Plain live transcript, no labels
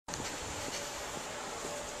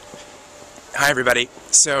Hi everybody.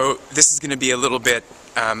 So this is going to be a little bit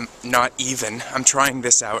not even. I'm trying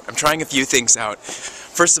this out. I'm trying a few things out.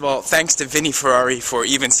 First of all, thanks to Vinny Ferrari for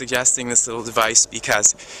even suggesting this little device,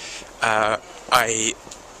 because I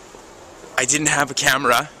didn't have a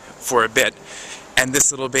camera for a bit, and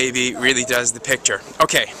this little baby really does the picture.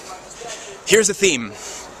 Okay, here's a theme.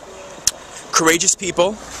 Courageous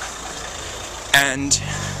people and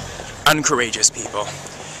uncourageous people.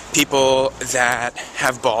 People that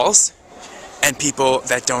have balls and people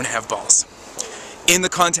that don't have balls. In the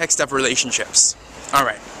context of relationships.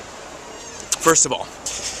 Alright. First of all,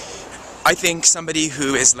 I think somebody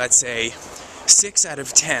who is, let's say, 6 out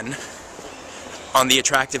of 10 on the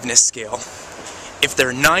attractiveness scale, if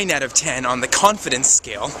they're 9 out of 10 on the confidence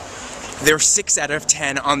scale, their 6 out of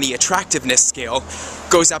 10 on the attractiveness scale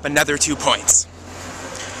goes up another 2 points.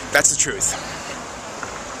 That's the truth.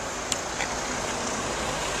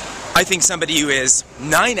 I think somebody who is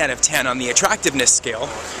 9 out of 10 on the attractiveness scale,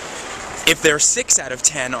 if they're 6 out of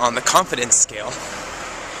 10 on the confidence scale,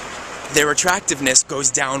 their attractiveness goes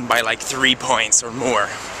down by like 3 points or more.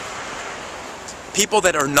 People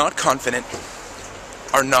that are not confident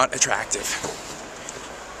are not attractive.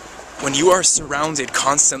 When you are surrounded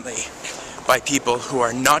constantly by people who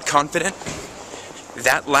are not confident,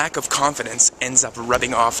 that lack of confidence ends up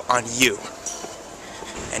rubbing off on you.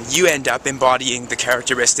 And you end up embodying the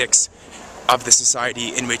characteristics of the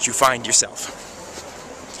society in which you find yourself.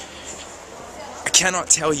 I cannot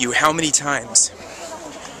tell you how many times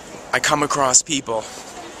I come across people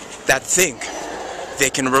that think they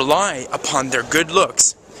can rely upon their good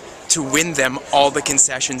looks to win them all the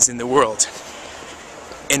concessions in the world.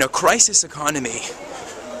 In a crisis economy,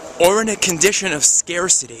 or in a condition of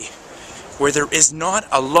scarcity, where there is not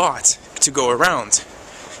a lot to go around,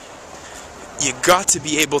 you got to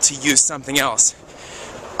be able to use something else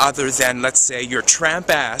other than, let's say, your tramp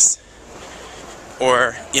ass,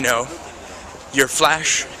 or, you know, your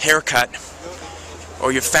flash haircut,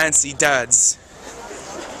 or your fancy duds,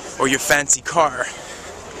 or your fancy car.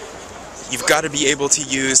 You've got to be able to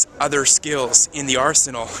use other skills in the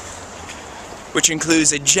arsenal, which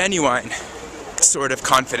includes a genuine sort of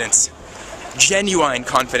confidence. Genuine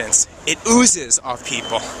confidence. It oozes off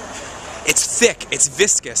people. It's thick, it's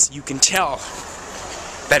viscous, you can tell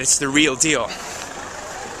that it's the real deal.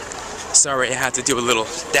 Sorry, I had to do a little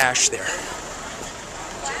dash there.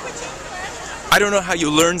 I don't know how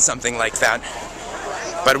you learn something like that,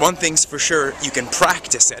 but one thing's for sure, you can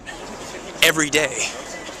practice it every day.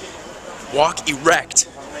 Walk erect,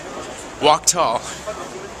 walk tall,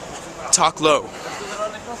 talk low,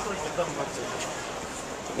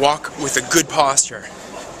 walk with a good posture,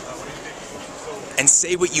 and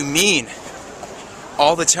say what you mean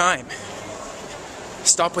all the time.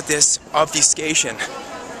 Stop with this obfuscation.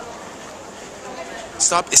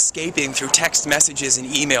 Stop escaping through text messages and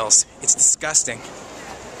emails. It's disgusting.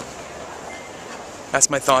 That's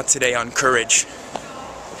my thought today on courage.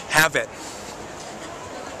 Have it.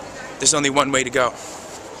 There's only one way to go.